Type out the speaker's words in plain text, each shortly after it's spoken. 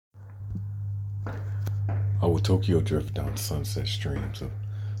I would Tokyo drift down sunset streams of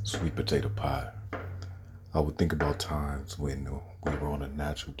sweet potato pie. I would think about times when we were on a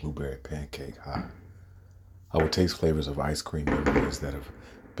natural blueberry pancake high. I would taste flavors of ice cream memories that have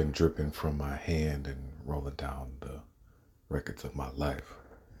been dripping from my hand and rolling down the records of my life.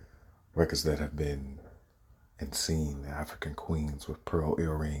 Records that have been and seen African queens with pearl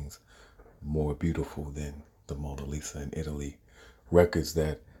earrings more beautiful than the Mona Lisa in Italy. Records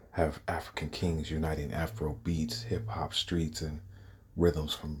that have African kings uniting Afro beats, hip hop streets, and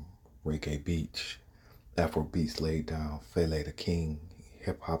rhythms from reggae beach. Afro beats laid down Fele the King,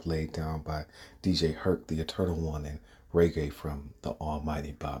 hip hop laid down by DJ Herc the Eternal One, and reggae from the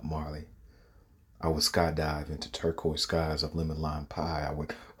almighty Bob Marley. I would skydive into turquoise skies of lemon lime pie. I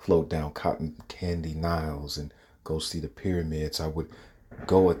would float down cotton candy Niles and go see the pyramids. I would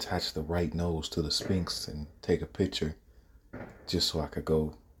go attach the right nose to the Sphinx and take a picture just so I could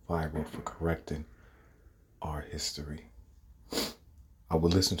go viral for correcting art history. I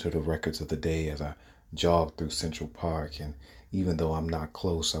would listen to the records of the day as I jogged through Central Park, and even though I'm not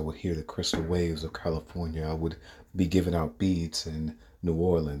close, I would hear the crystal waves of California. I would be giving out beads in New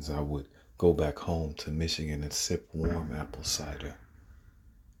Orleans. I would go back home to Michigan and sip warm apple cider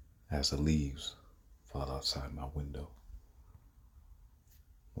as the leaves fall outside my window.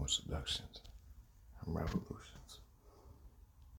 More seductions and revolutions.